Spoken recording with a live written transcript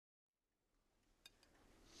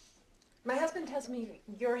My husband tells me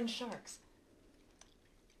you're in sharks.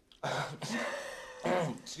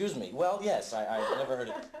 Excuse me. Well, yes, I've never heard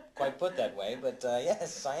it quite put that way, but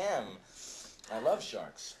yes, I am. I love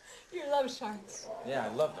sharks. You love sharks. Yeah, I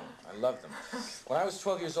love them. I love them. When I was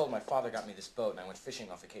 12 years old, my father got me this boat, and I went fishing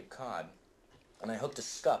off of Cape Cod. And I hooked a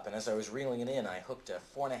scup, and as I was reeling it in, I hooked a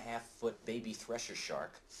 4.5-foot baby thresher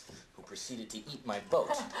shark who proceeded to eat my boat.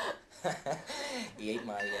 He ate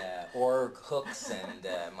my oar hooks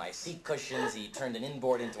and my seat cushions. He turned an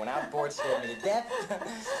inboard into an outboard, scared me to death.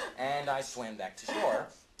 And I swam back to shore.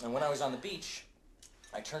 And when I was on the beach,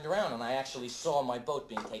 I turned around and I actually saw my boat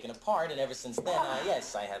being taken apart. And ever since then,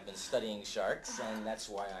 yes, I have been studying sharks. And that's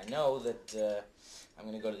why I know that I'm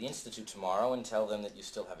going to go to the Institute tomorrow and tell them that you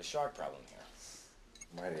still have a shark problem here.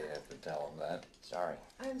 Why do you have to tell them that? Sorry.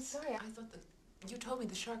 I'm sorry. I thought that you told me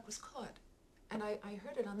the shark was caught. And I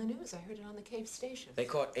heard it on the news. I heard it on the Cape Station. They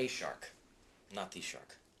caught a shark, not the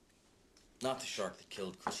shark. Not the shark that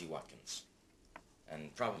killed Chrissy Watkins.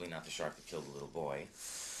 And probably not the shark that killed the little boy.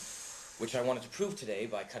 Which I wanted to prove today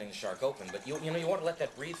by cutting the shark open. But you know, you want to let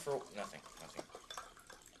that breathe for... Nothing.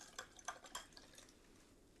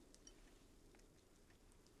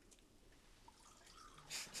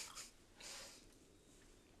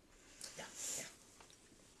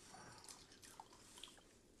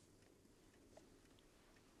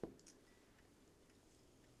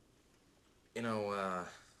 You know,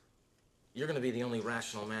 you're going to be the only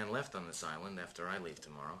rational man left on this island after I leave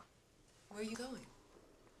tomorrow. Where are you going?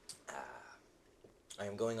 I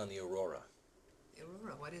am going on the Aurora. The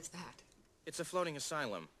Aurora? What is that? It's a floating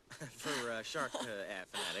asylum for shark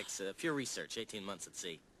fanatics. Pure research, 18 months at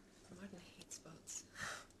sea. Martin hates boats.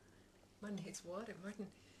 Martin hates water.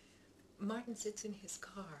 Martin sits in his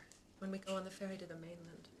car when we go on the ferry to the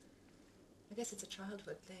mainland. I guess it's a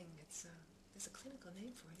childhood thing. There's a clinical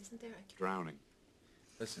name for it, isn't there? Drowning.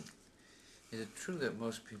 Listen, is it true that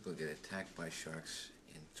most people get attacked by sharks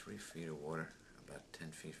in 3 feet of water, about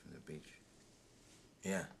 10 feet from the beach?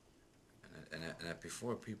 Yeah. And that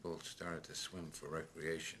before people started to swim for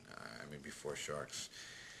recreation, before sharks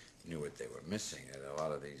knew what they were missing, that a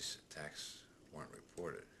lot of these attacks weren't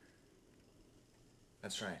reported.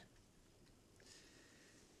 That's right.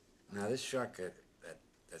 Now, this shark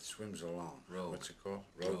that swims alone. Rogue. What's it called?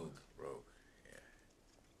 Rogue. Rogue, yeah.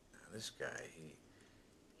 Now, this guy,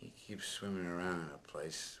 he keeps swimming around in a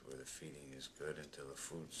place where the feeding is good until the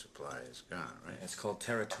food supply is gone, right? It's called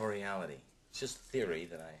territoriality. It's just a theory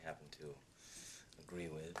that I happen to agree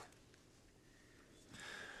with.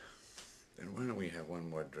 Then why don't we have one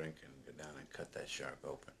more drink and go down and cut that shark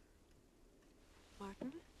open?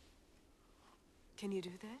 Martin? Can you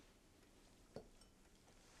do that?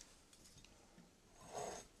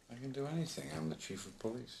 I can do anything. I'm the chief of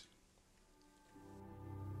police.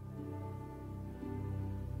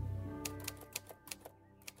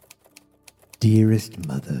 Dearest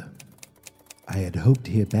Mother, I had hoped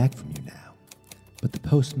to hear back from you now, but the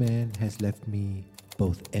postman has left me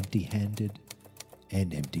both empty-handed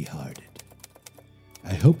and empty-hearted.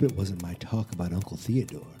 I hope it wasn't my talk about Uncle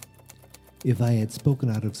Theodore. If I had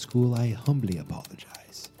spoken out of school, I humbly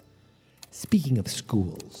apologize. Speaking of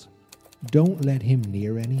schools, don't let him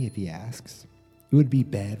near any if he asks. It would be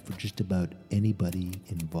bad for just about anybody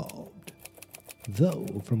involved. Though,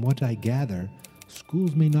 from what I gather,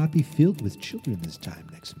 schools may not be filled with children this time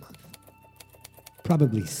next month.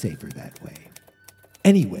 Probably safer that way.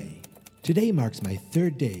 Anyway, today marks my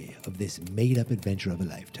 3rd day of this made-up adventure of a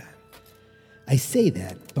lifetime. I say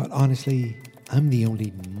that, but honestly, I'm the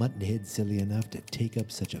only muttonhead silly enough to take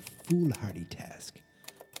up such a foolhardy task.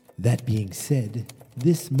 That being said,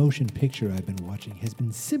 this motion picture I've been watching has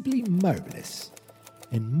been simply marvelous.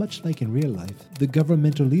 And much like in real life, the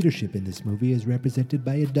governmental leadership in this movie is represented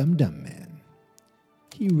by a dum-dum man.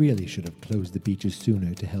 He really should have closed the beaches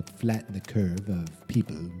sooner to help flatten the curve of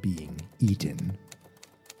people being eaten.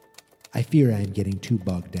 I fear I am getting too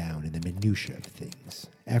bogged down in the minutiae of things.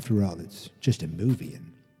 After all, it's just a movie,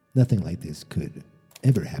 and nothing like this could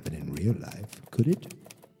ever happen in real life, could it?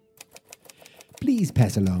 Please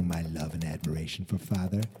pass along my love and admiration for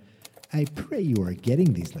Father. I pray you are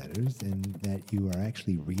getting these letters and that you are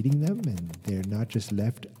actually reading them and they're not just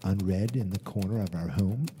left unread in the corner of our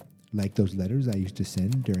home, like those letters I used to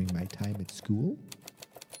send during my time at school.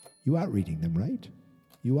 You are reading them, right?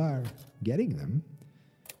 You are getting them.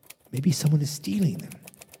 Maybe someone is stealing them.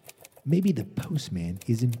 Maybe the postman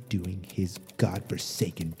isn't doing his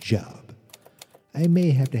godforsaken job. I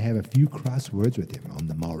may have to have a few cross words with him on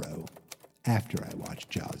the morrow, after I watch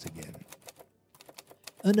Jaws again.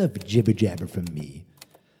 Enough jibber-jabber from me.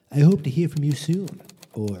 I hope to hear from you soon,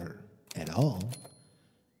 or at all.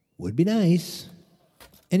 Would be nice.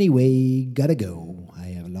 Anyway, gotta go. I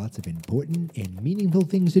have lots of important and meaningful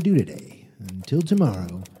things to do today. Until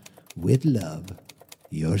tomorrow, with love,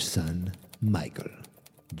 your son, Michael.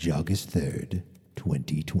 August 3rd,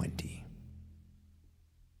 2020.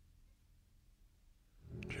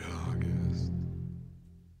 Joggist.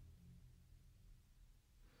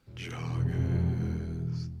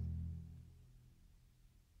 Joggist.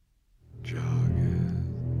 Joggist.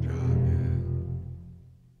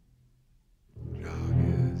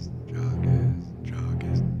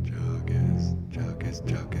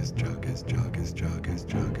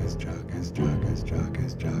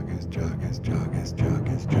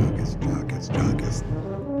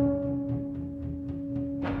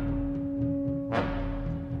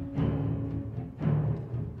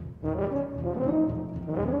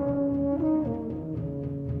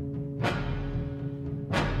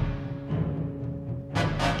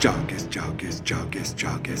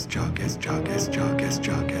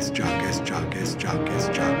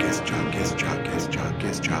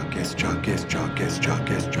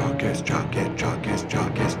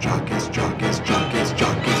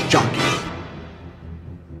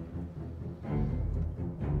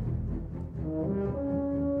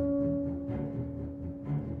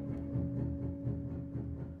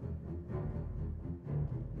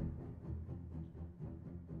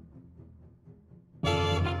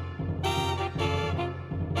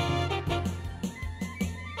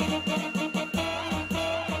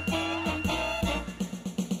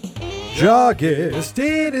 Joggist,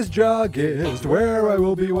 it is Joggist, where I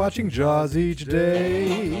will be watching Jaws each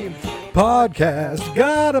day. Podcast,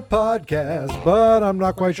 got a podcast, but I'm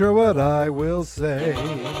not quite sure what I will say.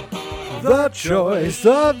 The choice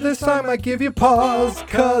of this time I give you pause,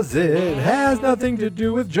 'cause it has nothing to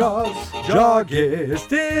do with Jaws.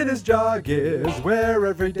 Joggist, it is Joggist, where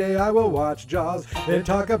every day I will watch Jaws and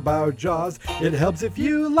talk about Jaws. It helps if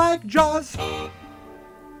you like Jaws.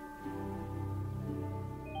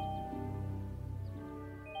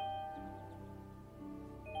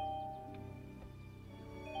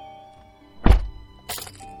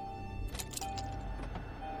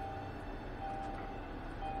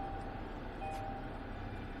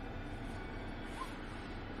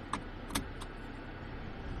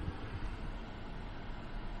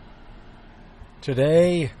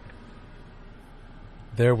 Today,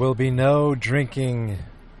 there will be no drinking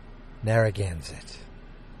Narragansett,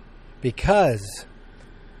 because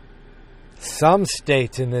some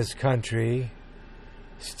states in this country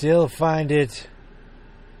still find it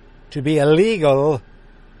to be illegal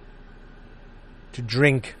to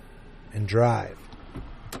drink and drive.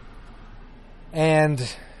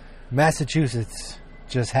 And Massachusetts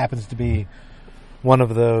just happens to be one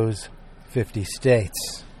of those 50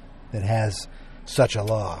 states that has such a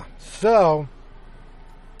law. So,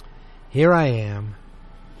 here I am,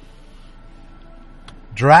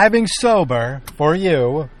 driving sober for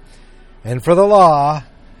you, and for the law,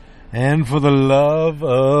 and for the love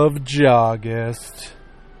of Joggist.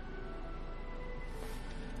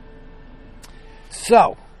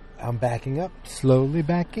 So, I'm backing up, slowly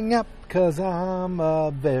backing up, 'cause I'm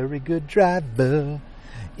a very good driver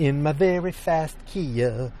in my very fast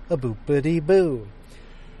Kia, a boopity-boo.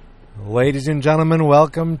 Ladies and gentlemen,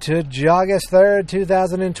 welcome to August 3rd,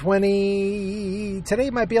 2020. Today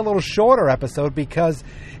might be a little shorter episode because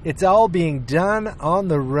it's all being done on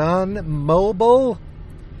the run, mobile,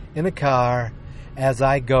 in a car, as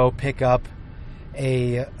I go pick up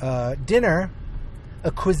a dinner,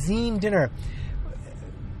 a cuisine dinner.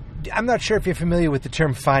 I'm not sure if you're familiar with the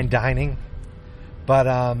term fine dining, but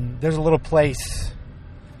there's a little place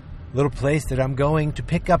that I'm going to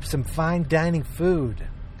pick up some fine dining food.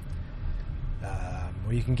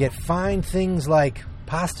 Where you can get fine things like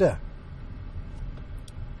pasta,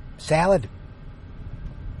 salad,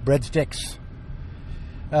 breadsticks.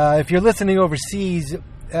 If you're listening overseas,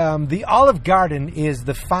 the Olive Garden is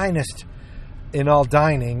the finest in all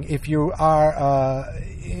dining. If you are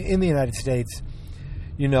in the United States,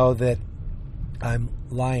 you know that I'm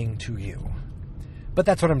lying to you. But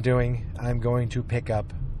that's what I'm doing. I'm going to pick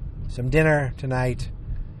up some dinner tonight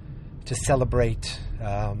to celebrate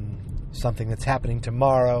something that's happening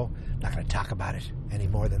tomorrow. I'm not going to talk about it any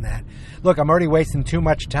more than that. Look, I'm already wasting too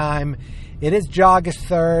much time. It is August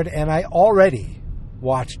 3rd, and I already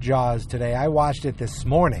watched Jaws today. I watched it this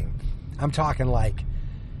morning. I'm talking like,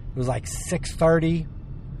 it was like 6:30.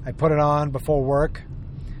 I put it on before work,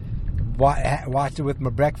 watched it with my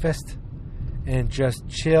breakfast, and just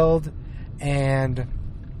chilled. And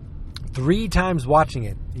 3 times watching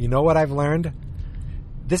it, you know what I've learned?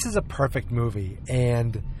 This is a perfect movie,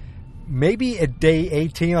 and maybe at day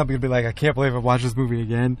 18, I'm going to be like, I can't believe I've watched this movie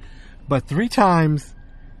again. But 3 times,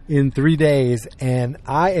 in 3 days, and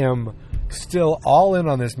I am still all in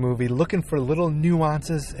on this movie, looking for little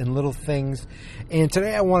nuances and little things. And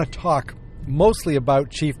today I want to talk mostly about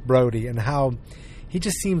Chief Brody and how he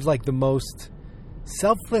just seems like the most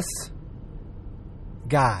selfless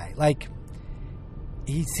guy. Like,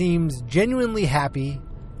 he seems genuinely happy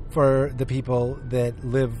for the people that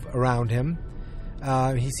live around him.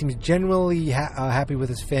 He seems genuinely happy with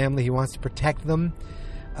his family. He wants to protect them.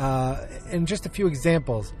 And just a few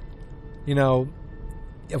examples, you know,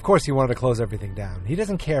 of course he wanted to close everything down. He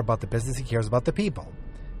doesn't care about the business. He cares about the people.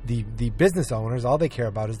 The business owners, all they care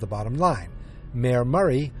about is the bottom line. Mayor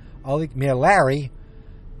Larry,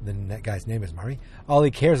 that guy's name is Murray, all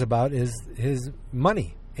he cares about is his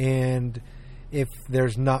money. And if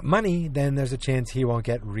there's not money, then there's a chance he won't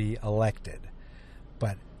get reelected.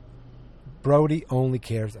 But Brody only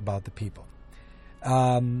cares about the people.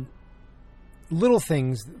 Little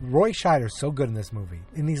things. Roy Scheider's so good in this movie.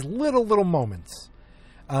 In these little moments.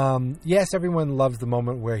 Yes, everyone loves the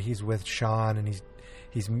moment where he's with Sean and he's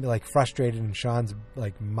like frustrated and Sean's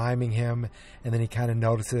like miming him, and then he kind of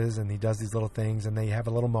notices and he does these little things and they have a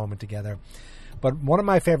little moment together. But one of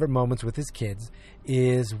my favorite moments with his kids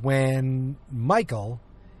is when Michael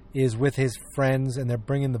is with his friends and they're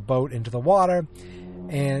bringing the boat into the water,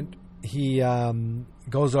 and he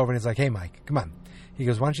goes over and he's like, "Hey, Mike, come on." He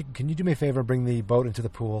goes, can you do me a favor and bring the boat into the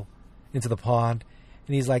pool, into the pond?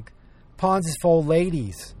 And he's like, "Ponds is for old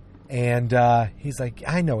ladies." And he's like,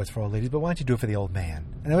 "I know it's for old ladies, but why don't you do it for the old man?"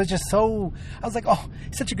 And it was just so, I was like, oh,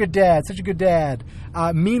 he's such a good dad, such a good dad.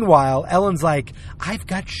 Meanwhile, Ellen's like, "I've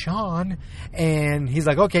got Sean." And he's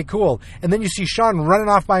like, "Okay, cool." And then you see Sean running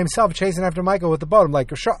off by himself, chasing after Michael with the boat. I'm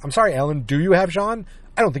like, "I'm sorry, Ellen, do you have Sean?"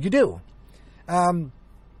 "I don't think you do."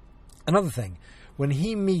 Another thing, when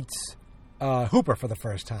he meets Hooper for the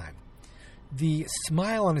first time, the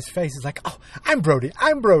smile on his face is like, "Oh, I'm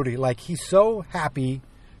Brody. Like, he's so happy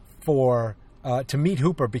to meet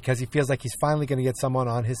Hooper because he feels like he's finally going to get someone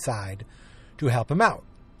on his side to help him out.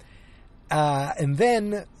 And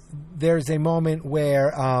then there's a moment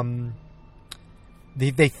where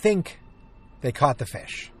they think they caught the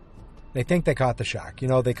fish. They think they caught the shark. You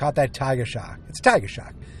know, they caught that tiger shark. It's a tiger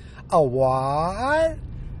shark. A what?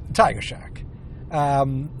 Tiger shark.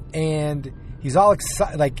 And he's all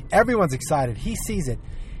excited. Like, everyone's excited. He sees it.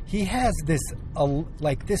 He has this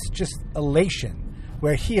just elation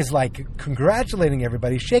where he is like congratulating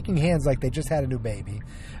everybody, shaking hands like they just had a new baby.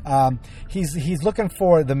 He's looking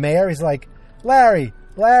for the mayor. He's like, Larry.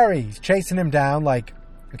 He's chasing him down like,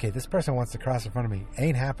 okay, this person wants to cross in front of me.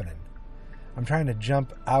 Ain't happening. I'm trying to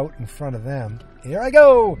jump out in front of them. Here I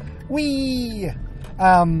go. Whee!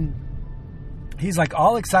 He's like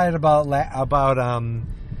all excited about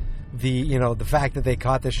the fact that they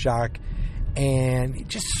caught this shark, and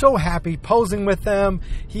just so happy, posing with them.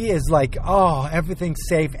 He is like, oh, everything's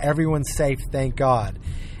safe, everyone's safe, thank God.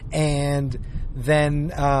 And then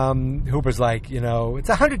Hooper's like, it's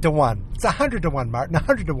 100 to 1. It's 100 to 1, Martin,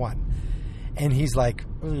 100 to 1. And he's like,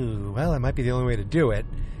 ooh, well, that might be the only way to do it.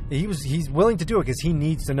 He's willing to do it because he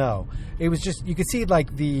needs to know. It was just, you could see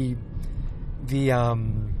like the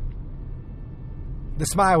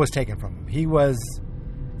smile was taken from him.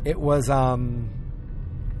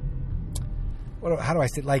 How do I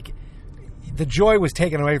say, like, the joy was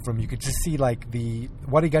taken away from him. You could just see like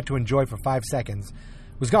what he got to enjoy for 5 seconds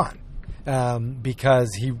was gone, because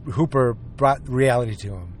Hooper brought reality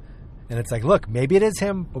to him. And it's like, look, maybe it is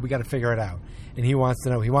him, but we got to figure it out. And he wants to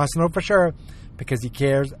know. He wants to know for sure because he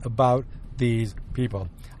cares about these people.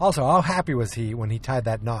 Also, how happy was he when he tied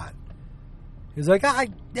that knot? He was like,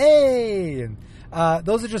 hey! And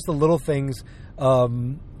those are just the little things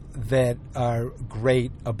that are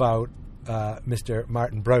great about Mr.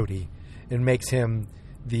 Martin Brody. It makes him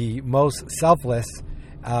the most selfless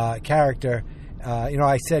character.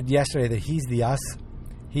 I said yesterday that he's the us.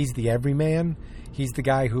 He's the everyman. He's the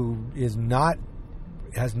guy who is not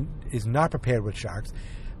prepared with sharks.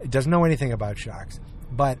 Doesn't know anything about sharks.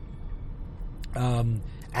 But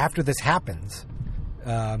after this happens,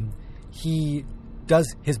 he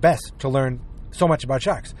does his best to learn so much about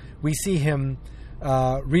sharks. We see him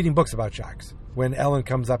reading books about sharks when Ellen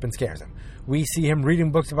comes up and scares him. We see him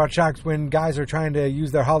reading books about sharks when guys are trying to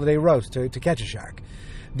use their holiday roast to catch a shark.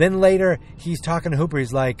 Then later, he's talking to Hooper.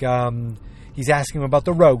 He's like, he's asking him about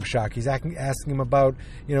the rogue shark. He's asking him about,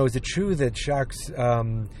 is it true that sharks,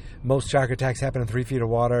 most shark attacks happen in 3 feet of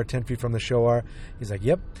water, 10 feet from the shore? He's like,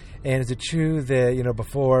 yep. And is it true that,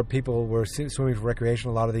 before people were swimming for recreation,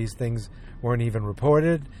 a lot of these things weren't even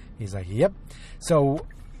reported? He's like, yep. So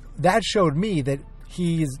that showed me that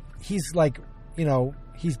he's like,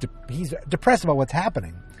 he's depressed about what's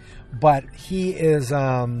happening. but he is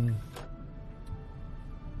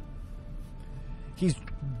he's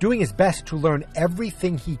doing his best to learn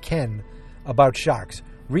everything he can about sharks,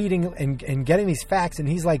 reading and getting these facts, and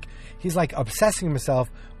he's like obsessing himself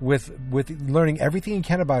with learning everything he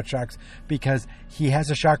can about sharks because he has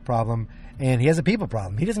a shark problem and he has a people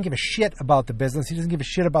problem. He doesn't give a shit about the business. He doesn't give a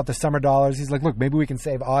shit about the summer dollars. He's like, look, maybe we can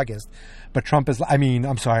save August, but Trump is.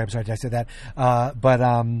 I'm sorry. Did I say that?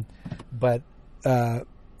 But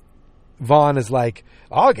Vaughn is like,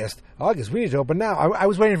 August, we need to open now. I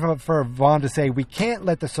was waiting for Vaughn to say, we can't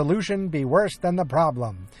let the solution be worse than the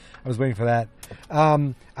problem. I was waiting for that.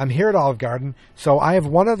 I'm here at Olive Garden, so I have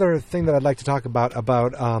one other thing that I'd like to talk about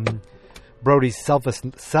Brody's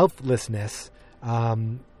selflessness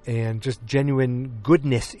and just genuine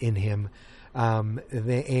goodness in him.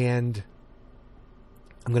 And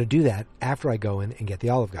I'm going to do that after I go in and get the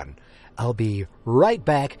Olive Garden. I'll be right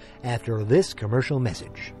back after this commercial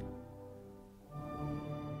message.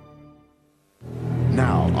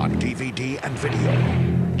 Now on DVD and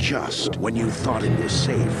video, just when you thought it was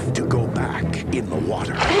safe to go back in the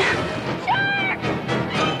water.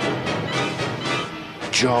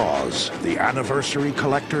 Jaws, the Anniversary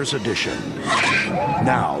Collector's Edition.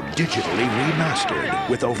 Now digitally remastered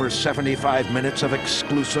with over 75 minutes of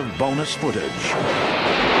exclusive bonus footage.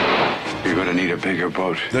 You're gonna need a bigger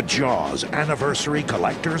boat. The Jaws Anniversary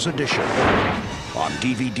Collector's Edition. On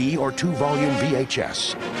DVD or 2-volume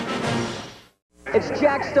VHS. It's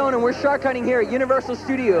Jack Stone, and we're shark hunting here at Universal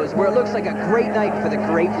Studios, where it looks like a great night for the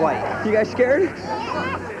great white. You guys scared? We're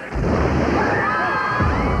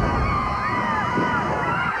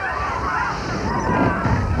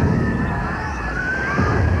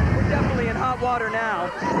definitely in hot water now.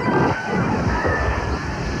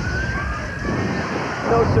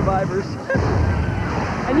 No survivors.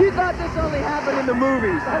 And you thought this only happened in the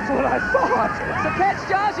movies. That's what I thought. So catch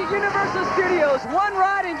Jaws at Universal Studios. One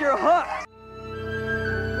ride and you're hooked.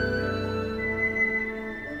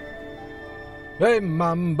 Hey,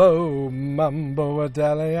 mambo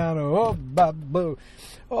Italiano, oh, baboo.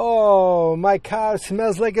 Oh, my car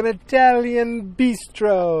smells like an Italian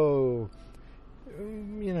bistro.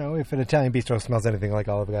 You know, if an Italian bistro smells anything like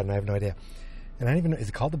Olive Garden, I have no idea. And I don't even know, is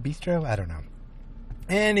it called a bistro? I don't know.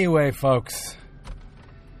 Anyway, folks,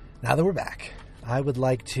 now that we're back, I would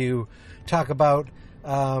like to talk about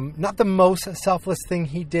not the most selfless thing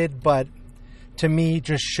he did, but to me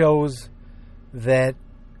just shows that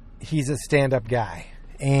he's a stand-up guy.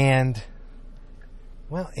 And,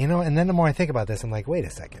 well, you know, and then the more I think about this, I'm like, wait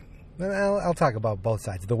a second. I'll talk about both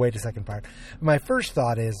sides, the wait a second part. My first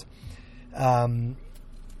thought is Mrs.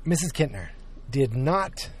 Kintner did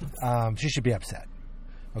not, she should be upset,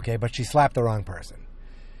 okay, but she slapped the wrong person.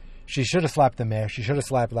 She should have slapped the mayor. She should have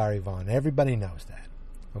slapped Larry Vaughn. Everybody knows that,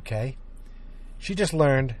 okay? She just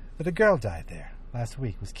learned that a girl died there last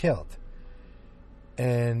week, was killed.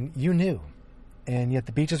 And you knew. And yet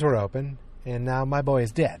the beaches were open, and now my boy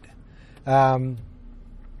is dead. Yeah,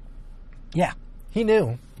 he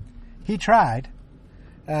knew. He tried.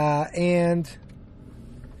 And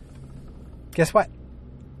guess what?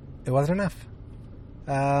 It wasn't enough.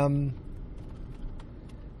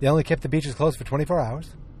 They only kept the beaches closed for 24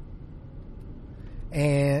 hours.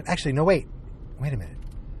 And actually, no, wait a minute.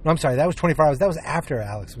 No, I'm sorry. That was 24 hours. That was after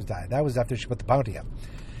Alex was died. That was after she put the bounty up.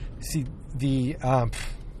 See,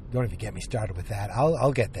 don't even get me started with that.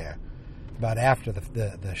 I'll get there. About after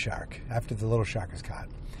the shark, after the little shark is caught.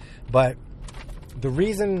 But the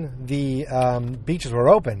reason the beaches were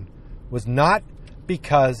open was not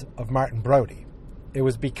because of Martin Brody. It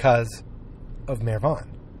was because of Mayor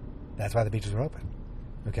Vaughn. That's why the beaches were open.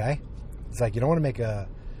 Okay? It's like you don't want to make a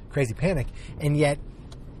crazy panic. And yet,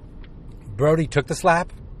 Brody took the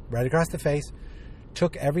slap right across the face,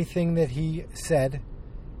 took everything that he said,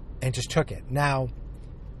 and just took it. Now,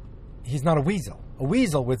 he's not a weasel. A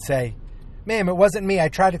weasel would say, ma'am, it wasn't me. I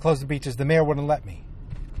tried to close the beaches. The mayor wouldn't let me.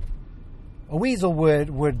 A weasel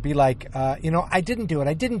would be like, I didn't do it.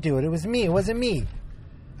 It was me. It wasn't me.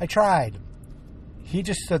 I tried. He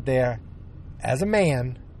just stood there as a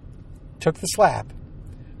man, took the slap,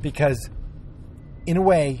 because in a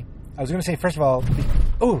way, I was going to say, first of all,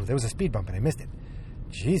 there was a speed bump and I missed it.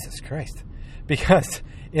 Jesus Christ. Because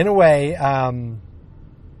in a way,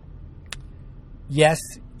 yes,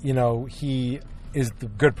 he is the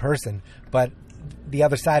good person, but the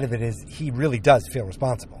other side of it is he really does feel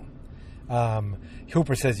responsible.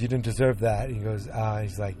 Hooper says, you didn't deserve that. He goes,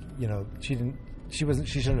 he's like, she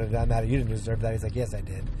shouldn't have done that. You didn't deserve that. He's like, yes, I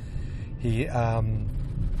did.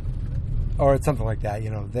 Or it's something like that,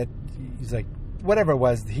 that he's like, whatever it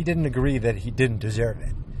was, he didn't agree that he didn't deserve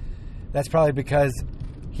it. That's probably because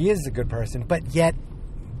he is a good person, but yet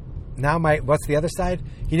now what's the other side?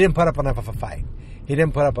 He didn't put up enough of a fight. He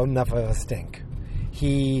didn't put up enough of a stink.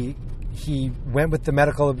 He went with the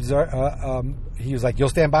medical he was like, you'll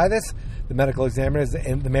stand by this? The medical examiner,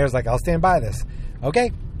 and the mayor's like, I'll stand by this.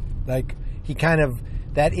 Okay. Like, he kind of,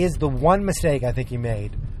 that is the one mistake I think he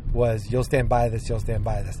made, was you'll stand by this, you'll stand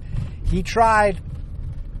by this. He tried,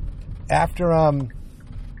 after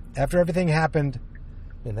everything happened,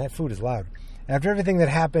 man, that food is loud. After everything that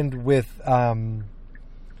happened with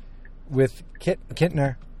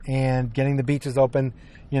Kintner and getting the beaches open,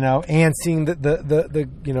 and seeing the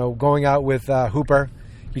going out with Hooper,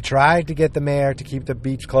 he tried to get the mayor to keep the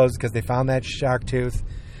beach closed because they found that shark tooth.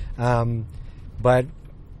 But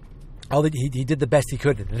he did the best he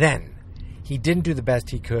could then. He didn't do the best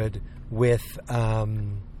he could with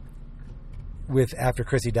after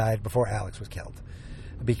Chrissy died, before Alex was killed,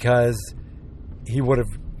 because he would have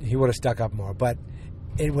stuck up more. But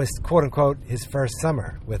it was, quote unquote, his first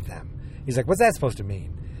summer with them. He's like, what's that supposed to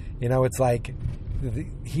mean? It's like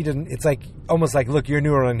he didn't. It's like almost like, look, you're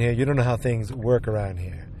new around here. You don't know how things work around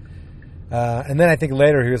here. And then I think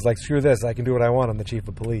later he was like, screw this. I can do what I want. I'm the chief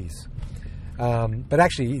of police. But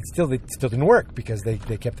actually, it still didn't work, because they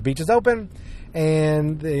kept the beaches open,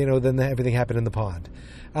 and then everything happened in the pond.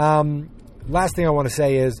 Last thing I want to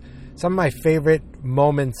say is some of my favorite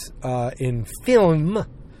moments in film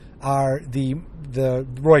are the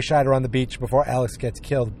Roy Scheider on the beach before Alex gets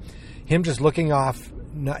killed. Him just looking off,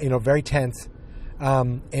 very tense.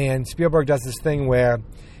 And Spielberg does this thing where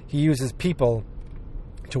he uses people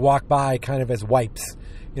to walk by kind of as wipes,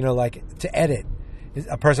 like to edit.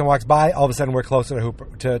 A person walks by, all of a sudden we're closer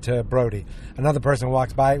to Brody. Another person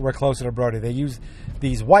walks by, we're closer to Brody. They use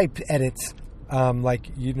these wipe edits, where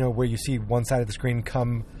you see one side of the screen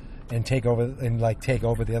come and take over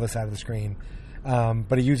the other side of the screen.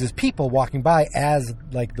 But he uses people walking by as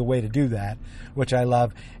like the way to do that, which I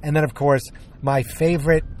love. And then, of course, my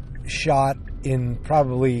favorite shot in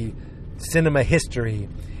probably cinema history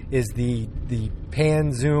is the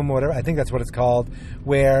pan zoom, whatever, I think that's what it's called,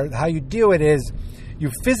 where how you do it is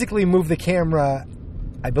you physically move the camera.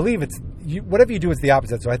 I believe whatever you do is the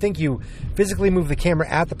opposite. So I think you physically move the camera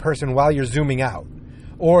at the person while you're zooming out,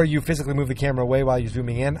 or you physically move the camera away while you're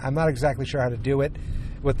zooming in. I'm not exactly sure how to do it,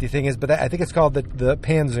 what the thing is, but I think it's called the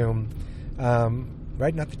pan zoom,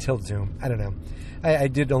 right? Not the tilt zoom. I don't know. I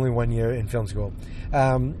did only 1 year in film school.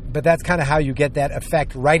 But that's kind of how you get that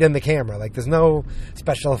effect right in the camera. Like, there's no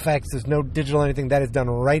special effects, there's no digital anything. That is done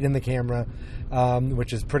right in the camera,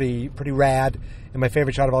 which is pretty rad, and my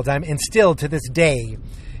favorite shot of all time. And still, to this day,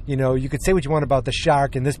 you could say what you want about the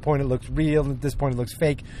shark. At this point, it looks real. At this point, it looks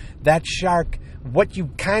fake. That shark, what you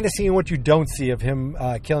kind of see and what you don't see of him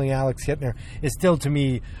killing Alex Kintner, is still, to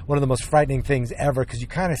me, one of the most frightening things ever, because you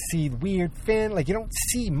kind of see weird fin. Like, you don't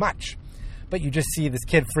see much, but you just see this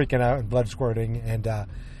kid freaking out and blood squirting, and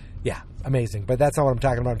yeah, amazing. But that's not what I'm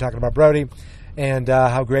talking about. I'm talking about Brody and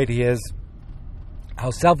how great he is,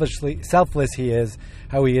 how selfless he is,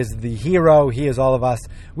 how he is the hero. He is all of us.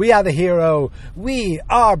 We are the hero. We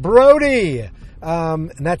are Brody.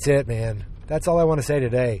 And that's it, man. That's all I want to say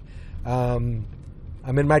today. I'm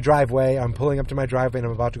in my driveway. I'm pulling up to my driveway, and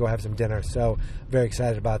I'm about to go have some dinner. So very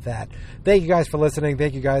excited about that. Thank you guys for listening.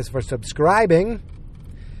 Thank you guys for subscribing.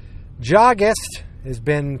 Jawgust has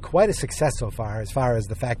been quite a success so far, as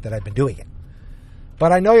the fact that I've been doing it.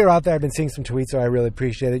 But I know you're out there. I've been seeing some tweets, so I really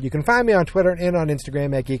appreciate it. You can find me on Twitter and on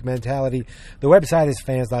Instagram at Geek Mentality. The website is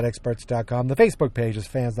fans.experts.com. The Facebook page is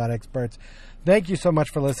fans.experts. Thank you so much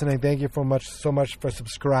for listening. Thank you so much for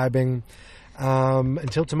subscribing.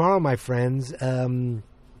 Until tomorrow, my friends, you're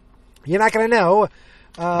not going to know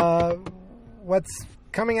what's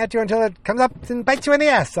coming at you until it comes up and bites you in the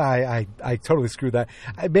ass. I totally screwed that.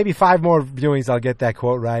 Maybe 5 more viewings, I'll get that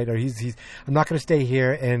quote right. Or I'm not going to stay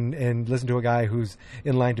here and listen to a guy who's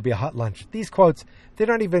in line to be a hot lunch. These quotes, they're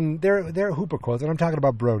Hooper quotes, and I'm talking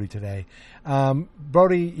about Brody today.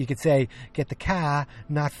 Brody, you could say, get the car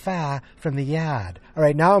not far from the yard. All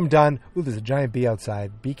right, now I'm done. Ooh, there's a giant bee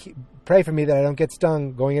outside. Pray for me that I don't get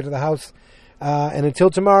stung going into the house. And until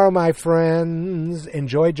tomorrow, my friends,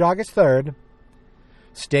 enjoy August 3rd.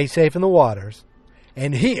 Stay safe in the waters.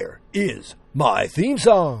 And here is my theme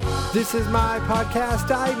song. This is my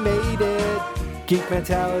podcast. I made it. Geek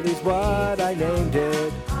Mentality's what I named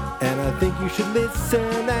it. And I think you should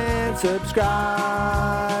listen and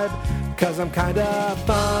subscribe. 'Cause I'm kinda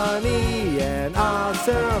funny and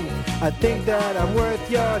awesome. I think that I'm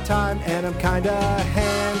worth your time. And I'm kinda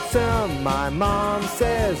handsome. My mom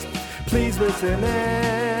says, please listen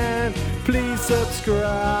and please subscribe.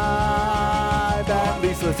 At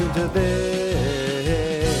least listen to this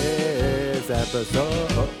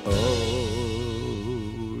episode.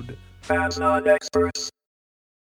 fans, not experts.